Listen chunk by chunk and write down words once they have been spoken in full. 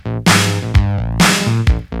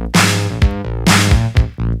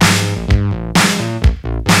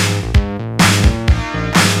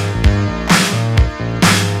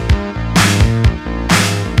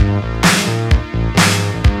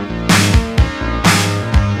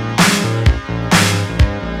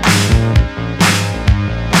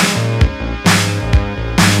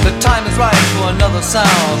a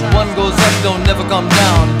sound. One goes up, don't never come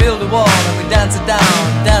down. Build a wall and we dance it down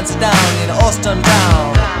in Austin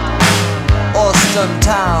town. Austin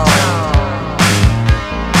town.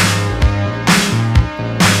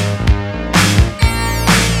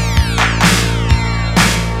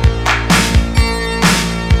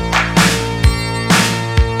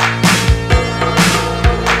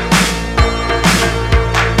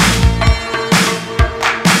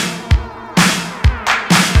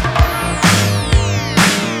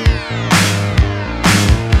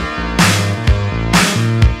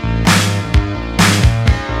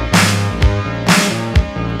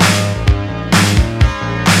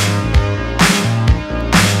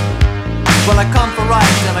 Well, I come for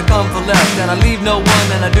right and I come for left, and I leave no one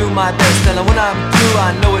and I do my best. And when I'm through,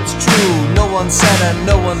 I know it's true. No one's sad and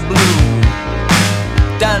no one's blue.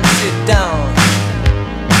 Dance it down.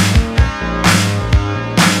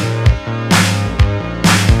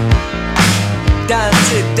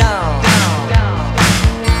 Dance it down.